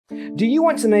Do you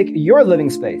want to make your living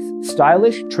space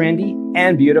stylish, trendy,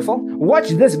 and beautiful? Watch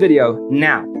this video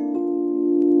now.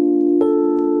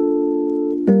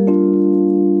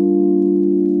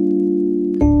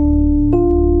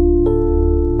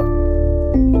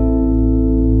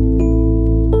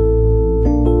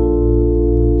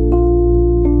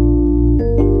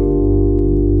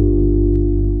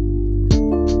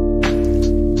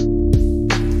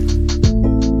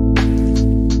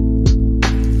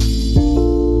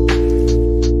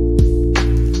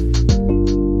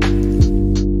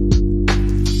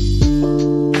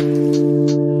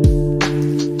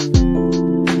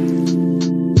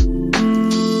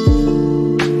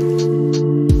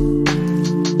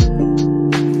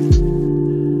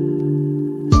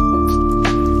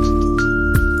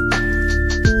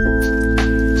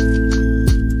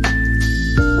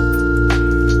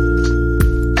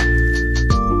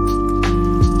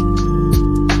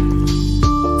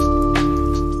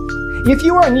 If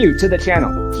you are new to the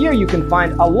channel, here you can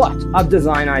find a lot of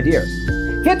design ideas.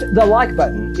 Hit the like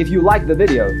button if you like the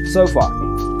video so far.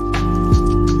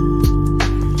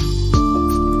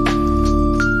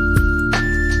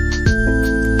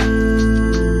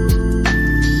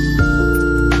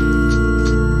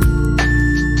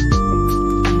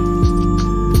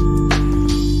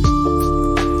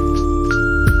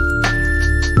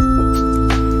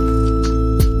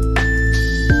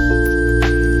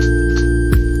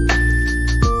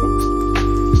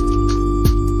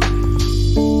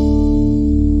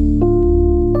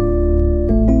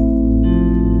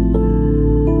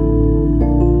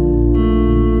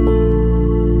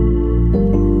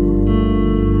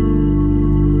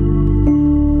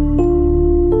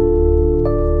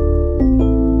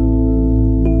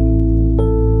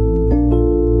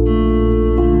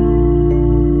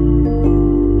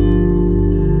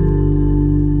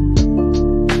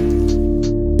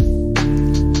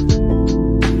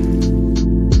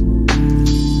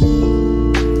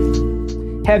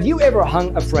 Have you ever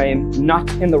hung a frame not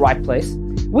in the right place?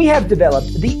 We have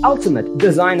developed the ultimate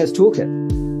designer's toolkit.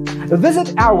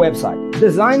 Visit our website,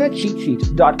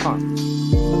 designercheatsheet.com.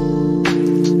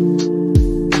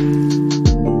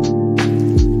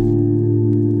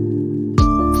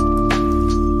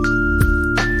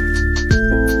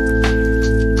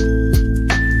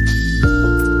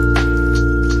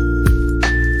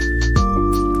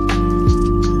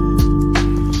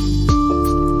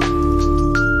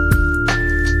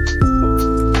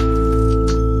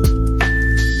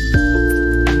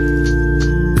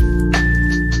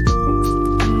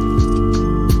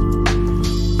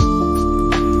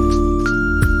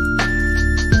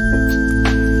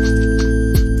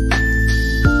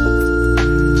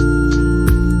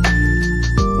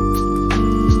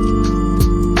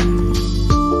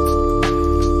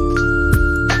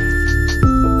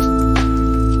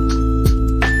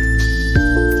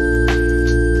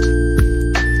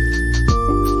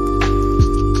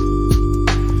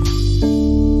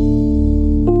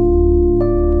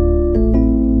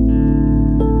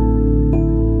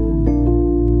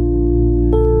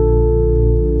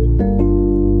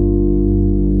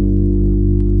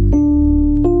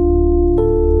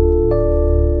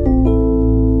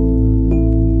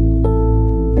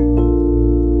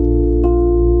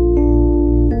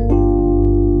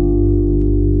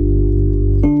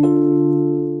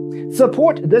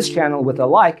 Support this channel with a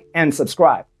like and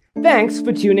subscribe. Thanks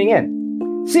for tuning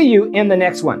in. See you in the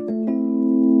next one.